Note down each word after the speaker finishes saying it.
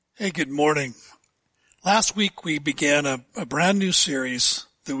Hey, good morning. Last week we began a brand new series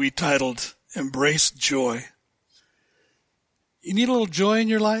that we titled Embrace Joy. You need a little joy in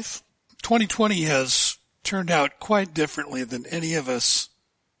your life? 2020 has turned out quite differently than any of us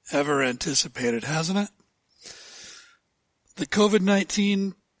ever anticipated, hasn't it? The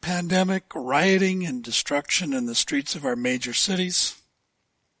COVID-19 pandemic, rioting and destruction in the streets of our major cities,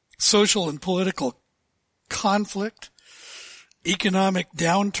 social and political conflict, economic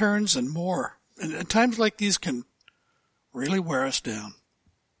downturns, and more. And times like these can really wear us down.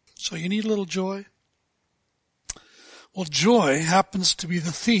 So you need a little joy? Well, joy happens to be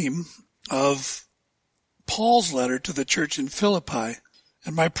the theme of Paul's letter to the church in Philippi.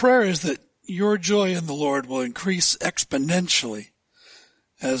 And my prayer is that your joy in the Lord will increase exponentially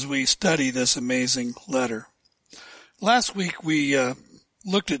as we study this amazing letter. Last week we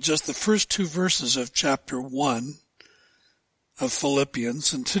looked at just the first two verses of chapter 1 of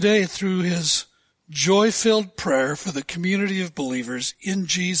Philippians, and today through his joy-filled prayer for the community of believers in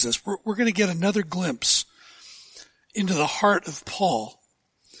Jesus, we're going to get another glimpse into the heart of Paul,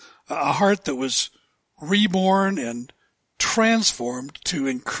 a heart that was reborn and transformed to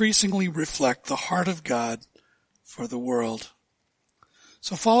increasingly reflect the heart of God for the world.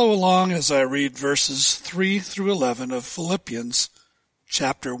 So follow along as I read verses 3 through 11 of Philippians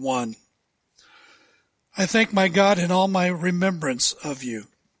chapter 1. I thank my God in all my remembrance of you,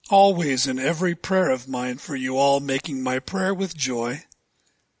 always in every prayer of mine for you all, making my prayer with joy,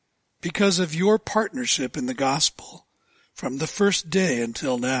 because of your partnership in the gospel from the first day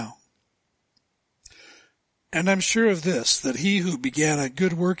until now. And I'm sure of this, that he who began a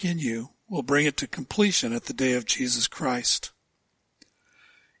good work in you will bring it to completion at the day of Jesus Christ.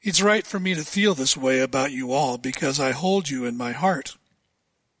 It's right for me to feel this way about you all, because I hold you in my heart.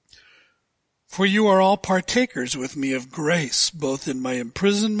 For you are all partakers with me of grace, both in my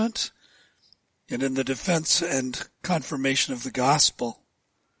imprisonment and in the defense and confirmation of the gospel.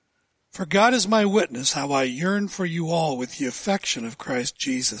 For God is my witness how I yearn for you all with the affection of Christ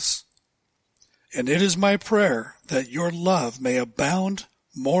Jesus. And it is my prayer that your love may abound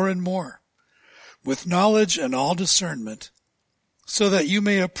more and more, with knowledge and all discernment, so that you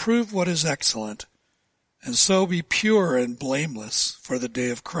may approve what is excellent, and so be pure and blameless for the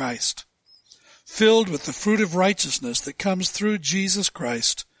day of Christ, filled with the fruit of righteousness that comes through Jesus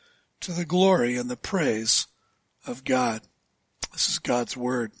Christ to the glory and the praise of God. This is God's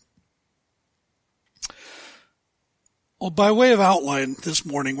Word. Well, by way of outline this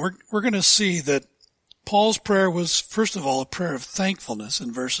morning, we're going to see that Paul's prayer was, first of all, a prayer of thankfulness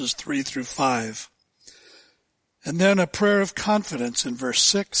in verses 3 through 5. And then a prayer of confidence in verse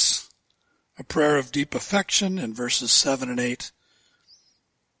 6, a prayer of deep affection in verses 7 and 8,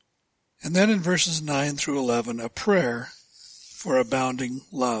 and then in verses 9 through 11, a prayer for abounding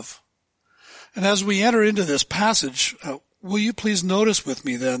love. And as we enter into this passage, will you please notice with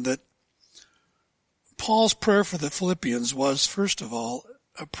me then that Paul's prayer for the Philippians was, first of all,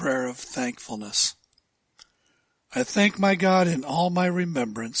 a prayer of thankfulness. I thank my God in all my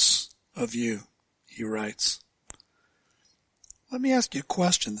remembrance of you, he writes. Let me ask you a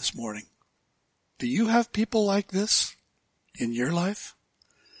question this morning. Do you have people like this in your life?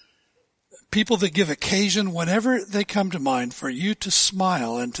 People that give occasion whenever they come to mind for you to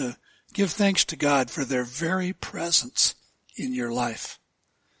smile and to give thanks to God for their very presence in your life.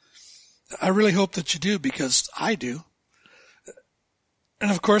 I really hope that you do, because I do. And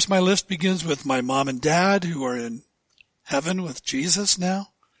of course my list begins with my mom and dad, who are in heaven with Jesus now.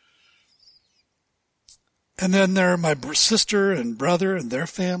 And then there are my sister and brother and their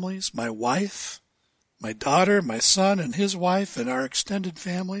families, my wife, my daughter, my son and his wife, and our extended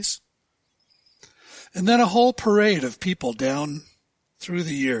families. And then a whole parade of people down through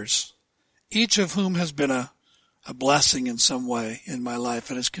the years, each of whom has been a blessing in some way in my life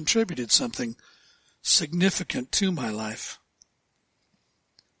and has contributed something significant to my life.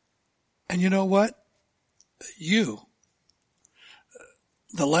 And you know what? You,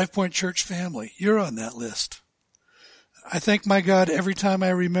 the LifePoint Church family, you're on that list. I thank my God every time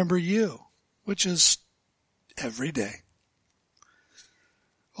I remember you, which is every day.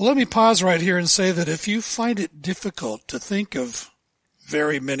 Well, let me pause right here and say that if you find it difficult to think of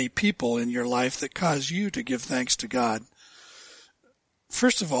very many people in your life that cause you to give thanks to God,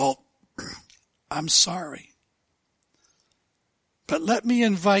 first of all, I'm sorry. But let me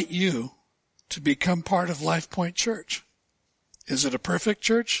invite you to become part of LifePoint Church. Is it a perfect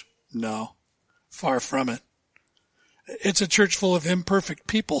church? No, far from it. It's a church full of imperfect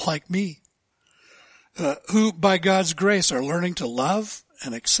people like me, who by God's grace are learning to love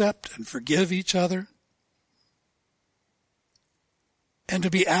and accept and forgive each other and to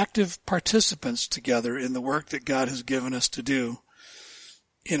be active participants together in the work that God has given us to do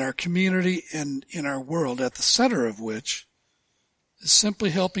in our community and in our world, at the center of which is simply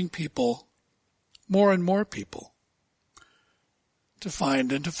helping people, more and more people, to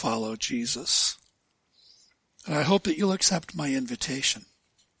find and to follow Jesus. And I hope that you'll accept my invitation.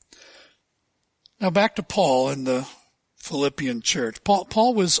 Now back to Paul and the Philippian church.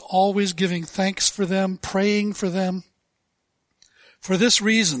 Paul was always giving thanks for them, praying for them, for this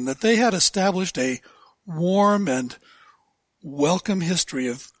reason, that they had established a warm and welcome history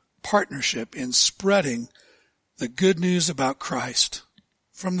of partnership in spreading the good news about Christ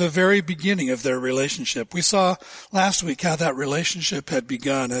from the very beginning of their relationship. We saw last week how that relationship had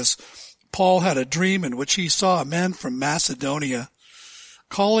begun as Paul had a dream in which he saw a man from Macedonia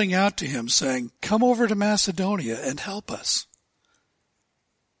calling out to him saying, "Come over to Macedonia and help us."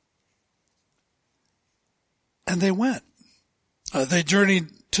 And they went. They journeyed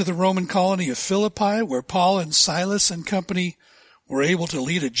to the Roman colony of Philippi, where Paul and Silas and company were able to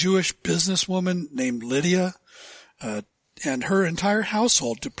lead a Jewish businesswoman named Lydia and her entire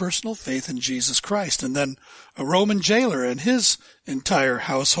household to personal faith in Jesus Christ, and then a Roman jailer and his entire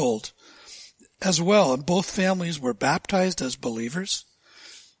household as well. And both families were baptized as believers.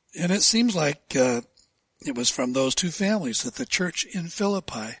 And it seems like it was from those two families that the church in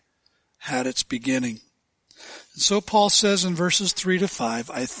Philippi had its beginning. And so Paul says in verses 3 to 5,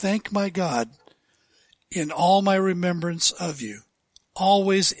 "I thank my God in all my remembrance of you,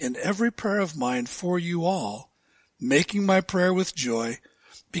 always in every prayer of mine for you all, making my prayer with joy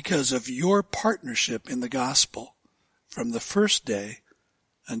because of your partnership in the gospel from the first day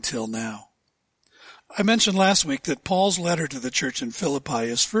until now." I mentioned last week that Paul's letter to the church in Philippi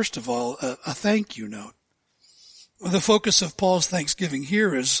is first of all a thank you note. The focus of Paul's thanksgiving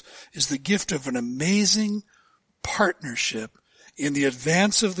here is the gift of an amazing partnership in the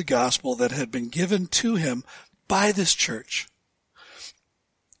advance of the gospel that had been given to him by this church.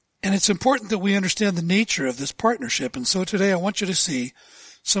 And it's important that we understand the nature of this partnership. And so today I want you to see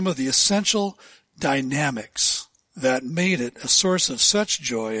some of the essential dynamics that made it a source of such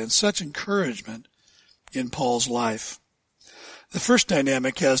joy and such encouragement in Paul's life. The first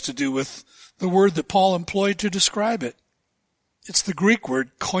dynamic has to do with the word that Paul employed to describe it. It's the Greek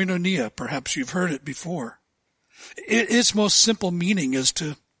word koinonia. Perhaps you've heard it before. Its most simple meaning is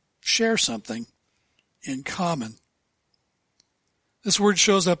to share something in common. This word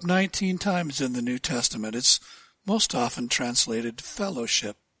shows up 19 times in the New Testament. It's most often translated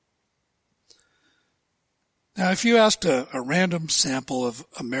fellowship. Now, if you asked a random sample of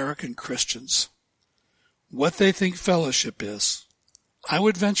American Christians what they think fellowship is, I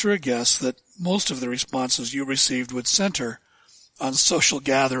would venture a guess that most of the responses you received would center on social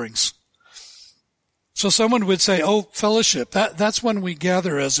gatherings. So someone would say, "Oh, fellowship, that's when we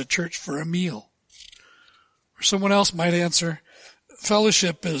gather as a church for a meal." Or someone else might answer,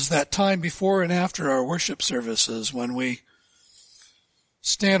 "Fellowship is that time before and after our worship services when we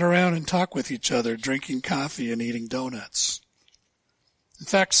stand around and talk with each other, drinking coffee and eating donuts." In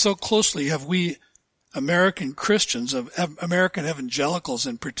fact, so closely have we American Christians, American evangelicals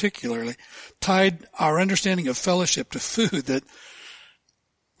in particular, tied our understanding of fellowship to food that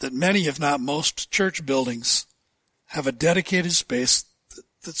many, if not most, church buildings have a dedicated space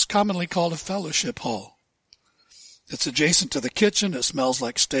that's commonly called a fellowship hall. It's adjacent to the kitchen, it smells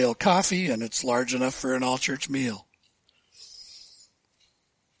like stale coffee, and it's large enough for an all-church meal.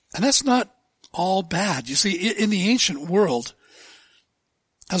 And that's not all bad. You see, in the ancient world,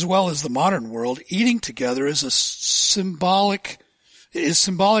 as well as the modern world, eating together is symbolic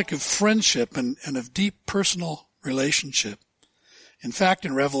of friendship and of deep personal relationship. In fact,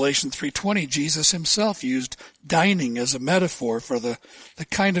 in Revelation 3:20, Jesus himself used dining as a metaphor for the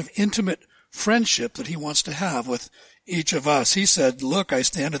kind of intimate friendship that he wants to have with each of us. He said, "Look, I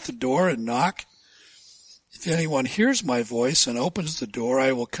stand at the door and knock. If anyone hears my voice and opens the door,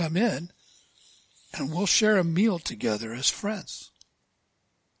 I will come in and we'll share a meal together as friends."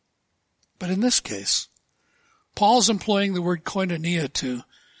 But in this case, Paul's employing the word koinonia to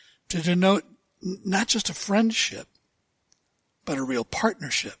denote not just a friendship, but a real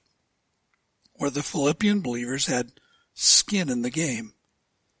partnership, where the Philippian believers had skin in the game.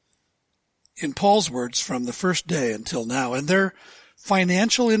 In Paul's words, from the first day until now, and their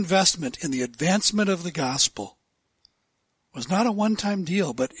financial investment in the advancement of the gospel was not a one-time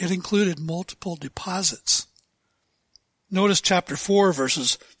deal, but it included multiple deposits. Notice chapter 4,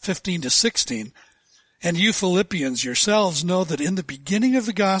 verses 15 to 16. "And you Philippians yourselves know that in the beginning of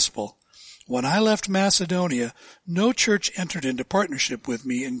the gospel, when I left Macedonia, no church entered into partnership with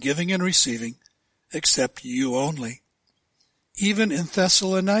me in giving and receiving, except you only. Even in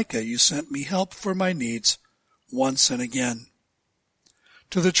Thessalonica you sent me help for my needs once and again.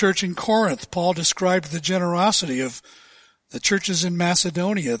 To the church in Corinth, Paul described the generosity of the churches in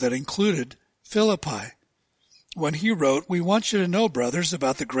Macedonia that included Philippi, when he wrote, "We want you to know, brothers,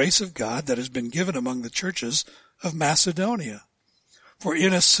 about the grace of God that has been given among the churches of Macedonia. For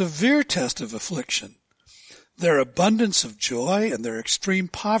in a severe test of affliction, their abundance of joy and their extreme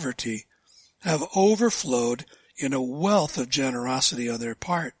poverty have overflowed in a wealth of generosity on their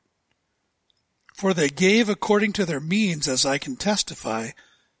part. For they gave according to their means, as I can testify,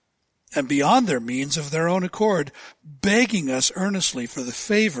 and beyond their means of their own accord, begging us earnestly for the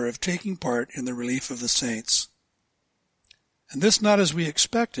favor of taking part in the relief of the saints. And this not as we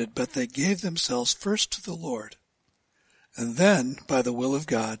expected, but they gave themselves first to the Lord, and then, by the will of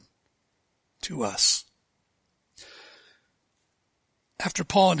God, to us." After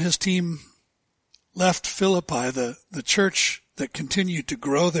Paul and his team left Philippi, the church that continued to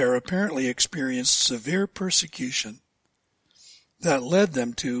grow there apparently experienced severe persecution that led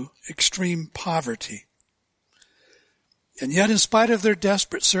them to extreme poverty. And yet, in spite of their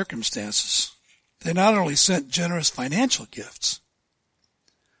desperate circumstances, they not only sent generous financial gifts,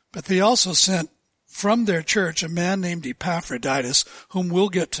 but they also sent from their church a man named Epaphroditus, whom we'll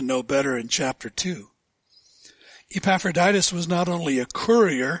get to know better in chapter 2. Epaphroditus was not only a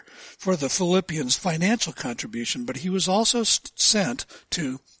courier for the Philippians' financial contribution, but he was also sent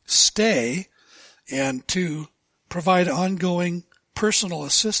to stay and to provide ongoing personal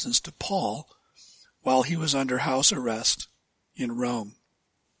assistance to Paul while he was under house arrest in Rome.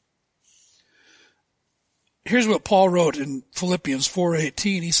 Here's what Paul wrote in Philippians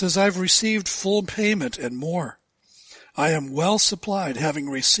 4:18. He says, "I've received full payment and more. I am well supplied, having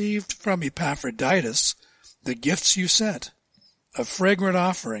received from Epaphroditus the gifts you sent, a fragrant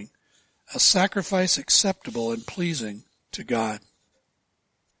offering, a sacrifice acceptable and pleasing to God."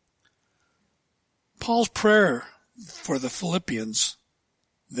 Paul's prayer for the Philippians,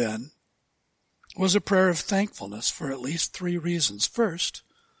 then, was a prayer of thankfulness for at least 3 reasons. First,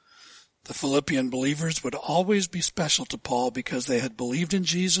 the Philippian believers would always be special to Paul because they had believed in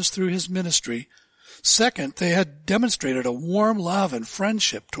Jesus through his ministry. Second, they had demonstrated a warm love and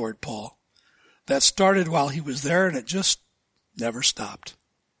friendship toward Paul that started while he was there, and it just never stopped.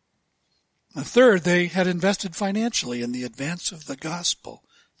 And third, they had invested financially in the advance of the gospel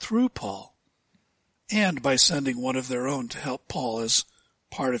through Paul, and by sending one of their own to help Paul as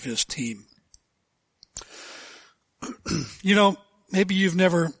part of his team. Maybe you've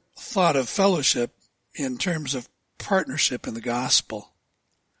never thought of fellowship in terms of partnership in the gospel.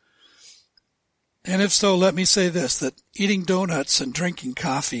 And if so, let me say this, that eating donuts and drinking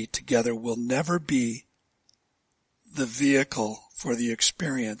coffee together will never be the vehicle for the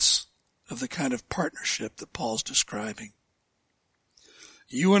experience of the kind of partnership that Paul's describing.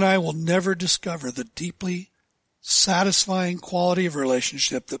 You and I will never discover the deeply satisfying quality of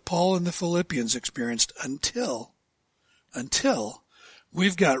relationship that Paul and the Philippians experienced until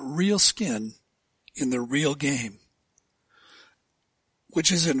we've got real skin in the real game,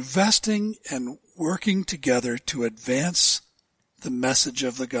 which is investing and working together to advance the message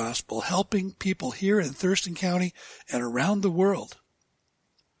of the gospel, helping people here in Thurston County and around the world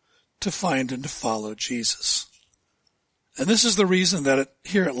to find and to follow Jesus. And this is the reason that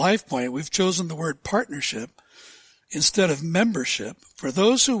here at LifePoint we've chosen the word partnership instead of membership for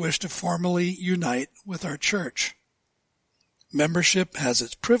those who wish to formally unite with our church. Membership has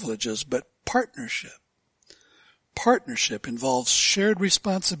its privileges, but partnership involves shared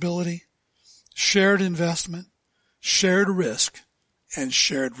responsibility, shared investment, shared risk, and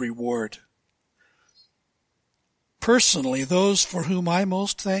shared reward. Personally, those for whom I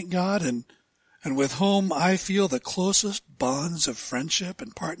most thank God and with whom I feel the closest bonds of friendship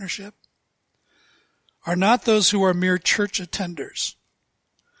and partnership are not those who are mere church attenders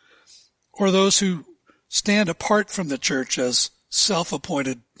or those who stand apart from the church as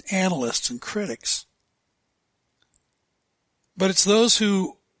self-appointed analysts and critics. But it's those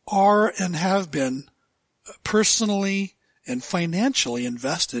who are and have been personally and financially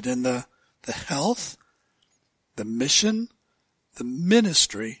invested in the health, the mission, the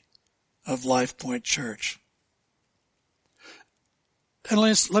ministry of LifePoint Church. And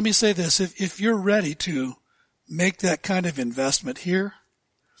let me say this, if you're ready to make that kind of investment here,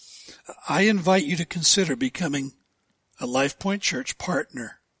 I invite you to consider becoming a LifePoint Church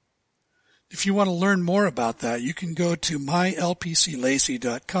partner. If you want to learn more about that, you can go to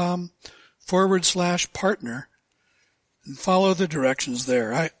mylpclacy.com/partner and follow the directions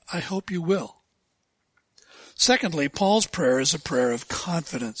there. I hope you will. Secondly, Paul's prayer is a prayer of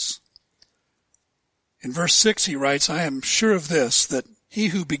confidence. In verse 6 he writes, I am sure of this, that he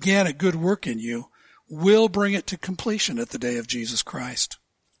who began a good work in you will bring it to completion at the day of Jesus Christ.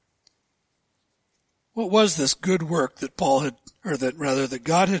 What was this good work that that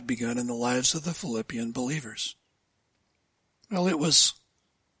God had begun in the lives of the Philippian believers? Well, it was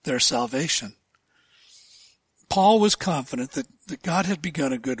their salvation. Paul was confident that God had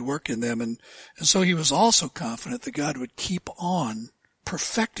begun a good work in them, and so he was also confident that God would keep on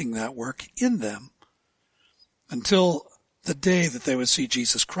perfecting that work in them until the day that they would see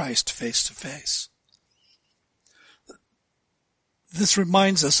Jesus Christ face to face. This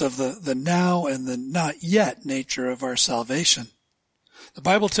reminds us of the now and the not yet nature of our salvation. The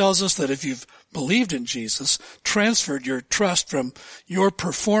Bible tells us that if you've believed in Jesus, transferred your trust from your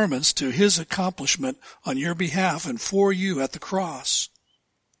performance to his accomplishment on your behalf and for you at the cross,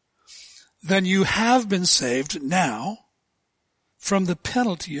 then you have been saved now from the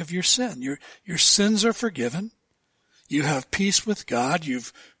penalty of your sin. Your sins are forgiven. You have peace with God.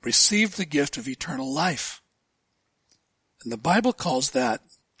 You've received the gift of eternal life. And the Bible calls that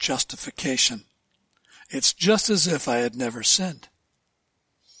justification. It's just as if I had never sinned.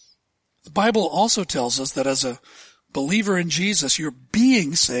 The Bible also tells us that as a believer in Jesus, you're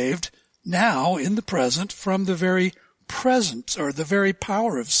being saved now in the present from the very presence or the very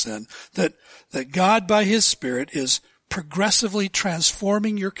power of sin. That God by his Spirit is progressively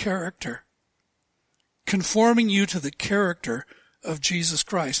transforming your character, conforming you to the character of Jesus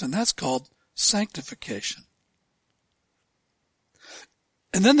Christ. And that's called sanctification.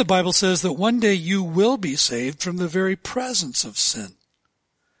 And then the Bible says that one day you will be saved from the very presence of sin.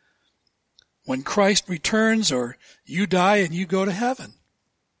 When Christ returns or you die and you go to heaven.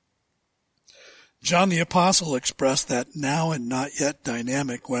 John the Apostle expressed that now and not yet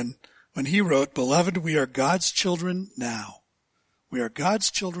dynamic when he wrote, Beloved, we are God's children now. We are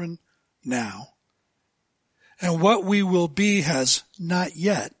God's children now. And what we will be has not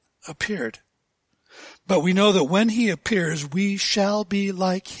yet appeared. But we know that when he appears, we shall be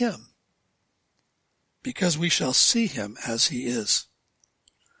like him, because we shall see him as he is.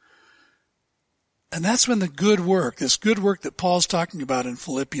 And that's when the good work, this good work that Paul's talking about in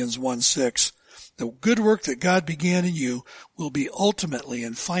Philippians 1:6, the good work that God began in you will be ultimately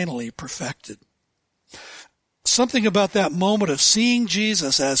and finally perfected. Something about that moment of seeing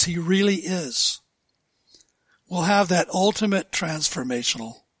Jesus as he really is will have that ultimate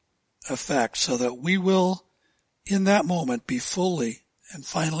transformational effect so that we will, in that moment, be fully and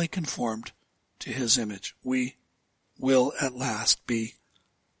finally conformed to his image. We will at last be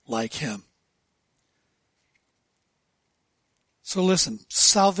like him. So listen,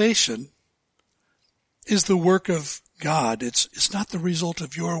 salvation is the work of God. It's not the result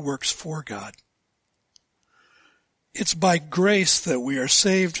of your works for God. It's by grace that we are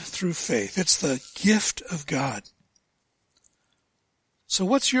saved through faith. It's the gift of God. So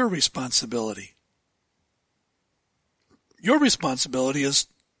what's your responsibility? Your responsibility is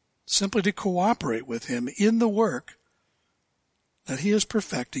simply to cooperate with him in the work that he is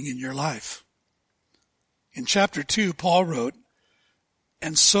perfecting in your life. In chapter 2, Paul wrote,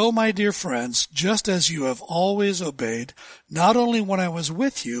 And so, my dear friends, just as you have always obeyed, not only when I was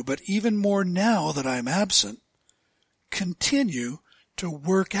with you, but even more now that I am absent, continue to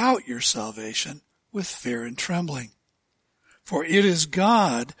work out your salvation with fear and trembling. For it is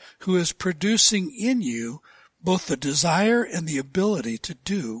God who is producing in you both the desire and the ability to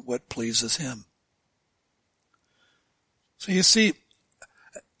do what pleases him. So you see,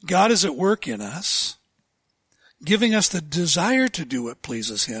 God is at work in us, giving us the desire to do what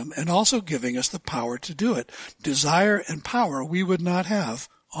pleases him and also giving us the power to do it. Desire and power we would not have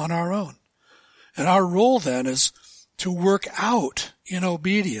on our own. And our role then is to work out in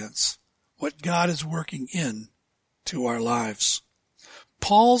obedience what God is working in to our lives.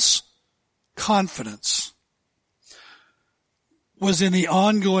 Paul's confidence was in the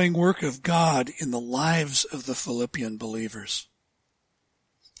ongoing work of God in the lives of the Philippian believers.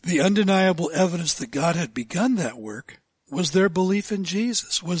 The undeniable evidence that God had begun that work was their belief in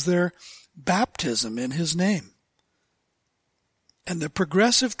Jesus, was their baptism in his name. And the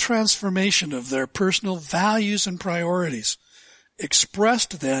progressive transformation of their personal values and priorities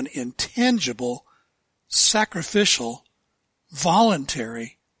expressed then in tangible, sacrificial,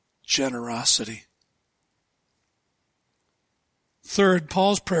 voluntary generosity. Third,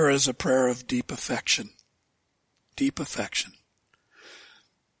 Paul's prayer is a prayer of deep affection. Deep affection.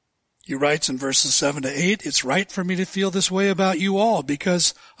 He writes in verses 7 to 8, It's right for me to feel this way about you all,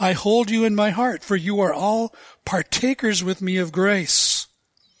 because I hold you in my heart, for you are all partakers with me of grace.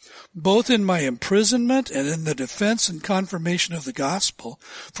 both in my imprisonment and in the defense and confirmation of the gospel.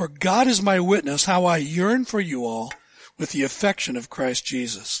 For God is my witness how I yearn for you all with the affection of Christ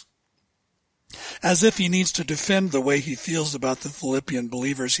Jesus. As if he needs to defend the way he feels about the Philippian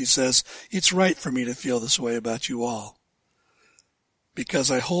believers, he says, it's right for me to feel this way about you all, because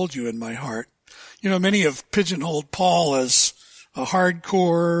I hold you in my heart. You know, many have pigeonholed Paul as a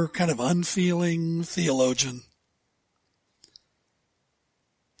hardcore, kind of unfeeling theologian.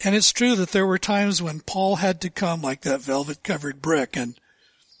 And it's true that there were times when Paul had to come like that velvet-covered brick and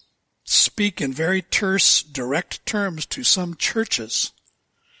speak in very terse, direct terms to some churches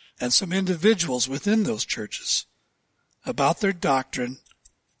and some individuals within those churches about their doctrine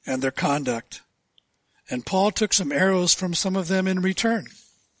and their conduct. And Paul took some arrows from some of them in return.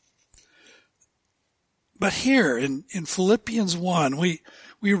 But here in Philippians 1, we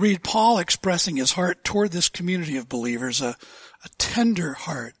read Paul expressing his heart toward this community of believers, a tender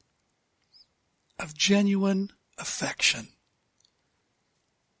heart of genuine affection.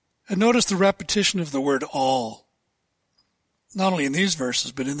 And notice the repetition of the word all. Not only in these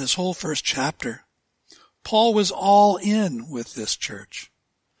verses, but in this whole first chapter. Paul was all in with this church.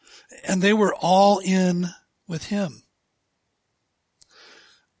 And they were all in with him.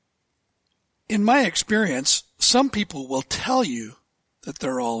 In my experience, some people will tell you that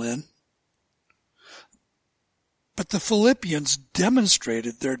they're all in. But the Philippians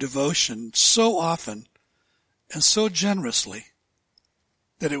demonstrated their devotion so often and so generously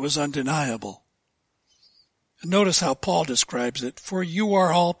that it was undeniable. And notice how Paul describes it. For you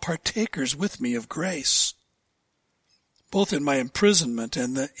are all partakers with me of grace, both in my imprisonment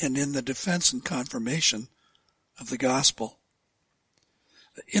and in the defense and confirmation of the gospel.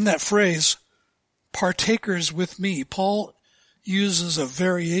 In that phrase, partakers with me, Paul uses a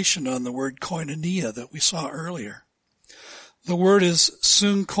variation on the word koinonia that we saw earlier. The word is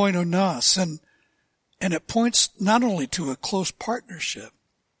sun koinonos, and it points not only to a close partnership,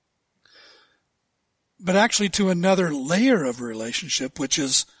 but actually to another layer of relationship, which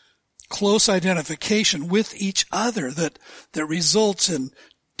is close identification with each other that results in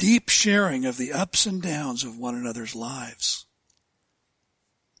deep sharing of the ups and downs of one another's lives.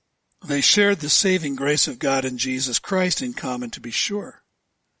 They shared the saving grace of God in Jesus Christ in common, to be sure.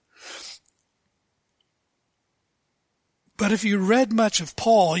 But if you read much of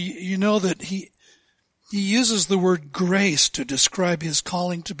Paul, you know that he uses the word grace to describe his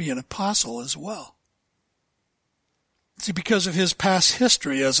calling to be an apostle as well. See, because of his past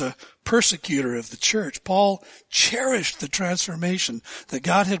history as a persecutor of the church, Paul cherished the transformation that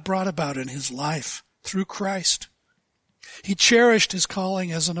God had brought about in his life through Christ. He cherished his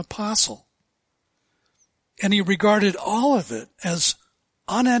calling as an apostle. And he regarded all of it as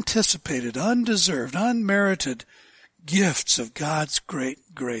unanticipated, undeserved, unmerited gifts of God's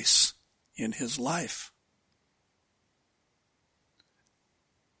great grace in his life.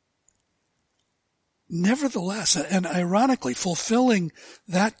 Nevertheless, and ironically, fulfilling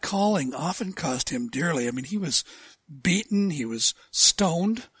that calling often cost him dearly. I mean, he was beaten, he was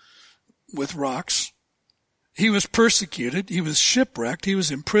stoned with rocks, he was persecuted, he was shipwrecked, he was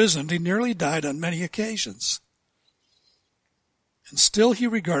imprisoned, he nearly died on many occasions. And still he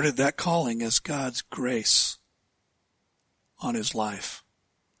regarded that calling as God's grace on his life.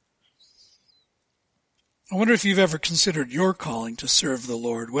 I wonder if you've ever considered your calling to serve the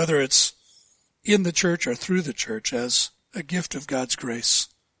Lord, whether it's in the church or through the church, as a gift of God's grace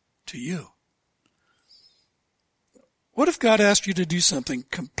to you. What if God asked you to do something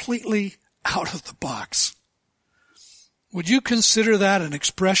completely out of the box? Would you consider that an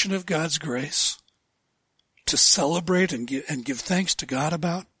expression of God's grace to celebrate and give thanks to God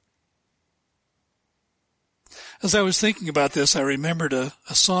about? As I was thinking about this, I remembered a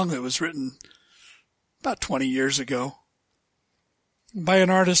song that was written about 20 years ago by an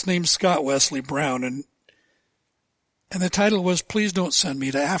artist named Scott Wesley Brown, and the title was Please Don't Send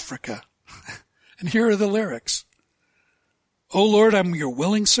Me to Africa. And here are the lyrics. Oh Lord, I'm your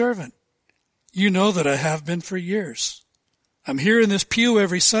willing servant. You know that I have been for years. I'm here in this pew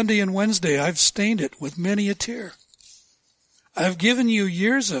every Sunday and Wednesday. I've stained it with many a tear. I've given you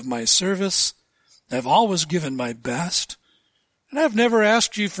years of my service. I've always given my best. And I've never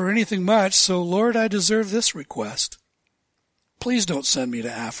asked you for anything much, so Lord, I deserve this request. Please don't send me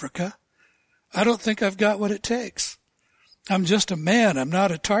to Africa. I don't think I've got what it takes. I'm just a man. I'm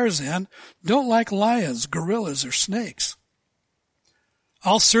not a Tarzan. Don't like lions, gorillas, or snakes.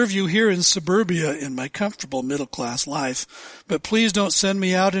 I'll serve you here in suburbia in my comfortable middle-class life, but please don't send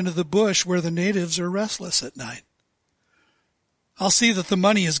me out into the bush where the natives are restless at night. I'll see that the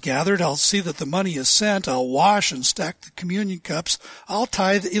money is gathered. I'll see that the money is sent. I'll wash and stack the communion cups. I'll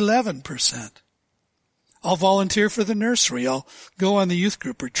tithe 11%. I'll volunteer for the nursery. I'll go on the youth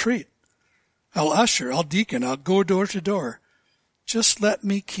group retreat. I'll usher. I'll deacon. I'll go door to door. Just let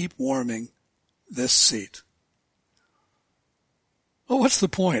me keep warming this seat. Well, what's the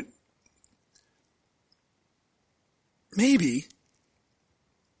point? Maybe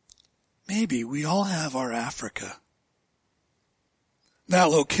we all have our Africa. That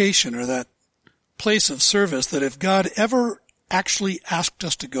location or that place of service that if God ever actually asked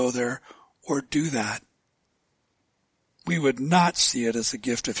us to go there or do that, we would not see it as a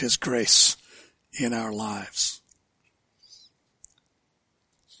gift of His grace in our lives.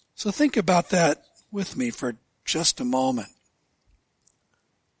 So think about that with me for just a moment.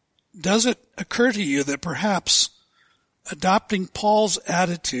 Does it occur to you that perhaps adopting Paul's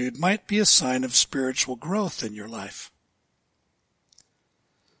attitude might be a sign of spiritual growth in your life?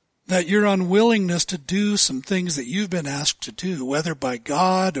 That your unwillingness to do some things that you've been asked to do, whether by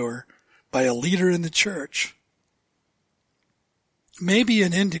God or by a leader in the church, may be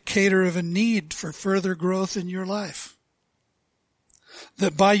an indicator of a need for further growth in your life.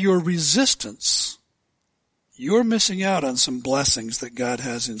 That by your resistance, you're missing out on some blessings that God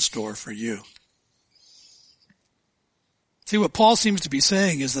has in store for you. See, what Paul seems to be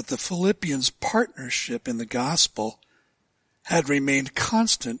saying is that the Philippians' partnership in the gospel had remained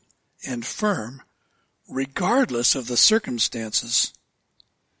constant and firm regardless of the circumstances.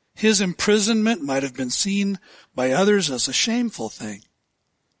 His imprisonment might have been seen by others as a shameful thing.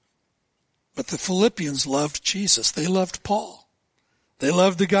 But the Philippians loved Jesus. They loved Paul. They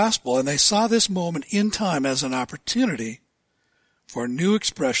loved the gospel, and they saw this moment in time as an opportunity for new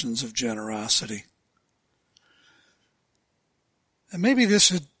expressions of generosity. And maybe this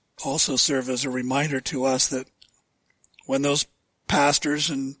should also serve as a reminder to us that when those pastors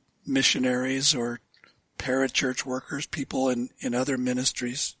and missionaries or parachurch workers, people in other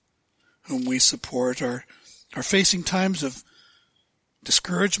ministries whom we support are facing times of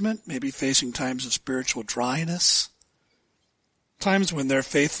discouragement, maybe facing times of spiritual dryness, times when their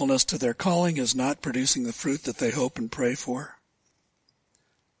faithfulness to their calling is not producing the fruit that they hope and pray for,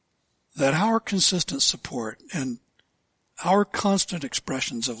 that our consistent support and our constant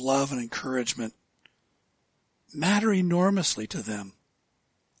expressions of love and encouragement matter enormously to them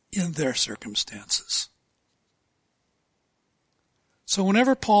in their circumstances. So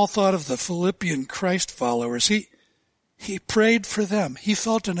whenever Paul thought of the Philippian Christ followers, he prayed for them. He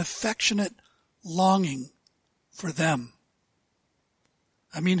felt an affectionate longing for them.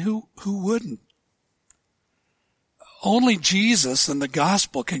 I mean, who wouldn't? Only Jesus and the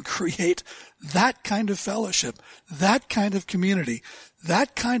gospel can create that kind of fellowship, that kind of community,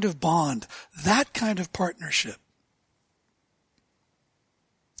 that kind of bond, that kind of partnership.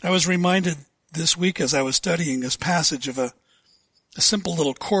 I was reminded this week as I was studying this passage of a simple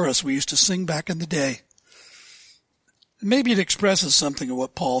little chorus we used to sing back in the day. Maybe it expresses something of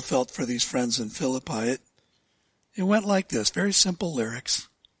what Paul felt for these friends in Philippi. It went like this, very simple lyrics.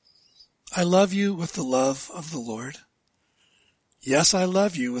 I love you with the love of the Lord. Yes, I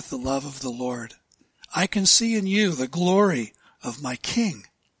love you with the love of the Lord. I can see in you the glory of my King,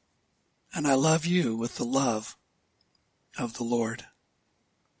 and I love you with the love of the Lord.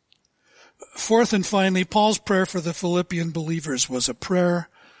 Fourth and finally, Paul's prayer for the Philippian believers was a prayer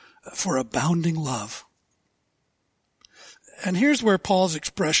for abounding love. And here's where Paul's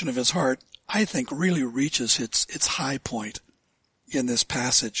expression of his heart, I think, really reaches its high point in this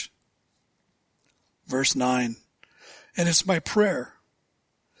passage. Verse 9, and it's my prayer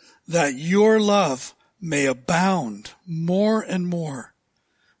that your love may abound more and more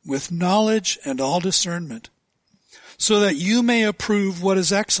with knowledge and all discernment, so that you may approve what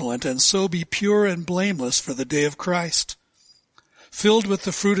is excellent and so be pure and blameless for the day of Christ, filled with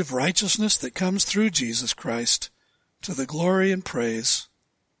the fruit of righteousness that comes through Jesus Christ, to the glory and praise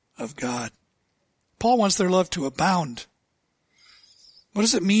of God. Paul wants their love to abound. What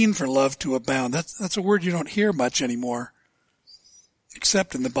does it mean for love to abound? That's a word you don't hear much anymore,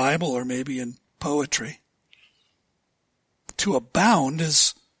 except in the Bible or maybe in poetry. To abound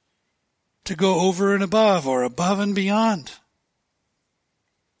is to go over and above or above and beyond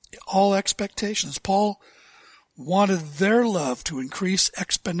all expectations. Paul wanted their love to increase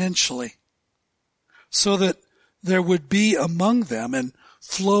exponentially so that there would be among them and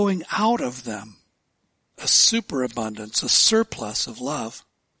flowing out of them a superabundance, a surplus of love.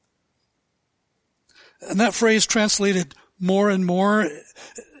 And that phrase translated more and more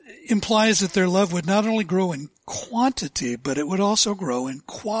implies that their love would not only grow in quantity, but it would also grow in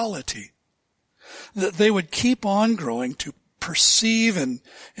quality. That they would keep on growing to perceive and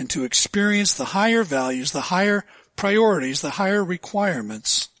to experience the higher values, the higher priorities, the higher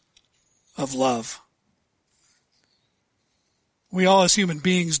requirements of love. We all as human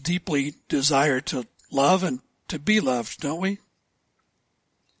beings deeply desire to love and to be loved, don't we?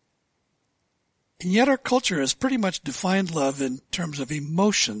 And yet our culture has pretty much defined love in terms of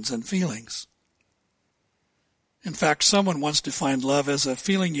emotions and feelings. In fact, someone once defined love as a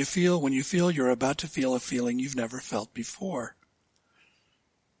feeling you feel when you feel you're about to feel a feeling you've never felt before.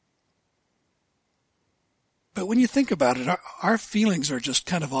 But when you think about it, our feelings are just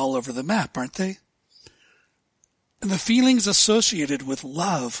kind of all over the map, aren't they? And the feelings associated with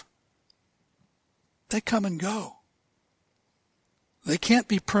love, they come and go. They can't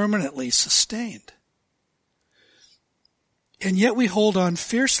be permanently sustained. And yet we hold on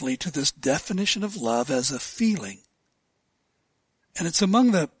fiercely to this definition of love as a feeling. And it's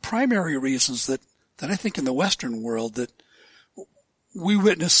among the primary reasons that I think in the Western world that we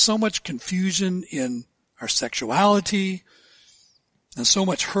witness so much confusion in our sexuality and so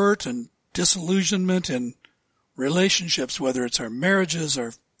much hurt and disillusionment in relationships, whether it's our marriages,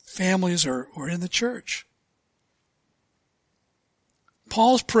 our families, or in the church.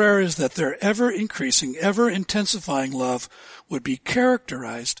 Paul's prayer is that their ever-increasing, ever-intensifying love would be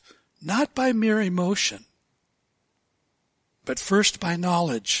characterized not by mere emotion, but first by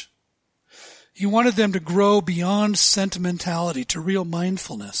knowledge. He wanted them to grow beyond sentimentality to real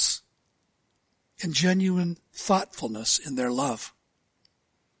mindfulness and genuine thoughtfulness in their love.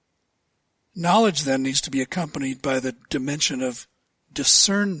 Knowledge then needs to be accompanied by the dimension of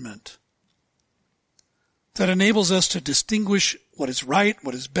discernment that enables us to distinguish what is right,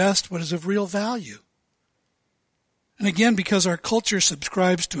 what is best, what is of real value. And again, because our culture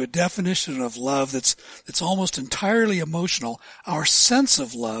subscribes to a definition of love that's almost entirely emotional, our sense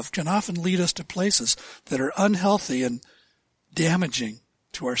of love can often lead us to places that are unhealthy and damaging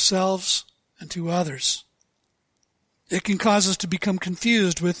to ourselves and to others. It can cause us to become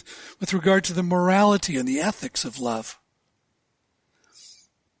confused with regard to the morality and the ethics of love.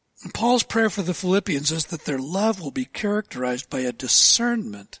 And Paul's prayer for the Philippians is that their love will be characterized by a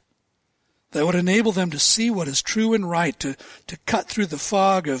discernment that would enable them to see what is true and right, to cut through the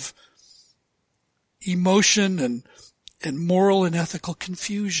fog of emotion and moral and ethical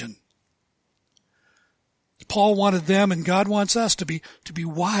confusion. Paul wanted them, and God wants us to be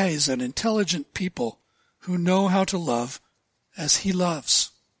wise and intelligent people who know how to love as he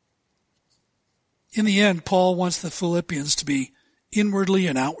loves. In the end, Paul wants the Philippians to be inwardly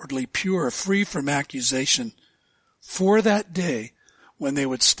and outwardly pure, free from accusation, for that day when they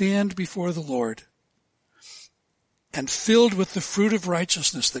would stand before the Lord and filled with the fruit of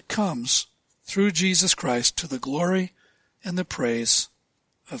righteousness that comes through Jesus Christ to the glory and the praise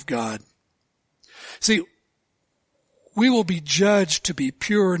of God. See, we will be judged to be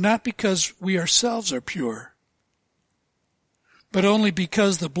pure not because we ourselves are pure, but only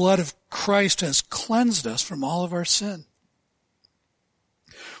because the blood of Christ has cleansed us from all of our sin.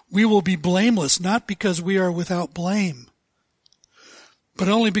 We will be blameless not because we are without blame, but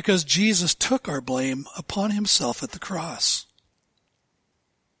only because Jesus took our blame upon himself at the cross.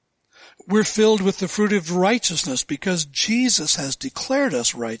 We're filled with the fruit of righteousness because Jesus has declared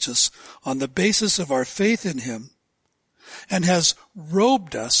us righteous on the basis of our faith in him and has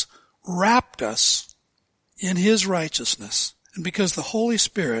robed us, wrapped us in his righteousness. And because the Holy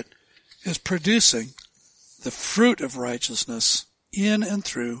Spirit is producing the fruit of righteousness in and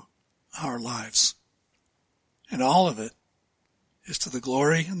through our lives. And all of it is to the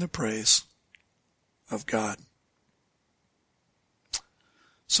glory and the praise of God.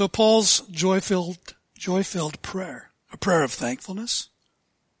 So Paul's joy-filled prayer, a prayer of thankfulness,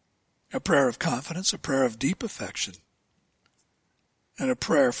 a prayer of confidence, a prayer of deep affection, and a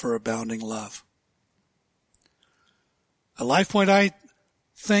prayer for abounding love. At LifePoint, I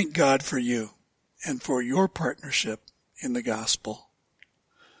thank God for you and for your partnership in the gospel.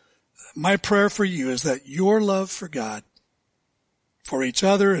 My prayer for you is that your love for God, for each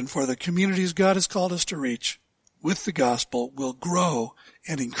other, and for the communities God has called us to reach with the gospel will grow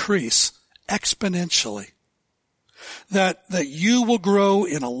and increase exponentially. That you will grow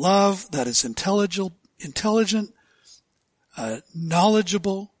in a love that is intelligent,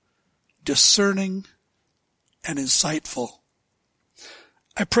 knowledgeable, discerning, and insightful.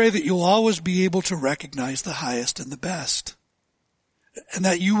 I pray that you'll always be able to recognize the highest and the best, and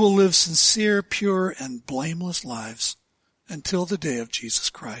that you will live sincere, pure, and blameless lives until the day of Jesus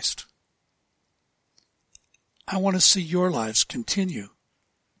Christ. I want to see your lives continue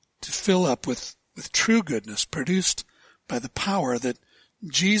to fill up with true goodness produced by the power that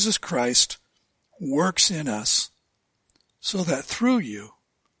Jesus Christ works in us so that through you,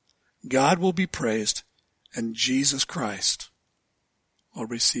 God will be praised and Jesus Christ will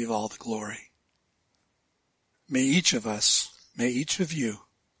receive all the glory. May each of us, may each of you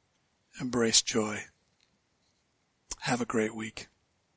embrace joy. Have a great week.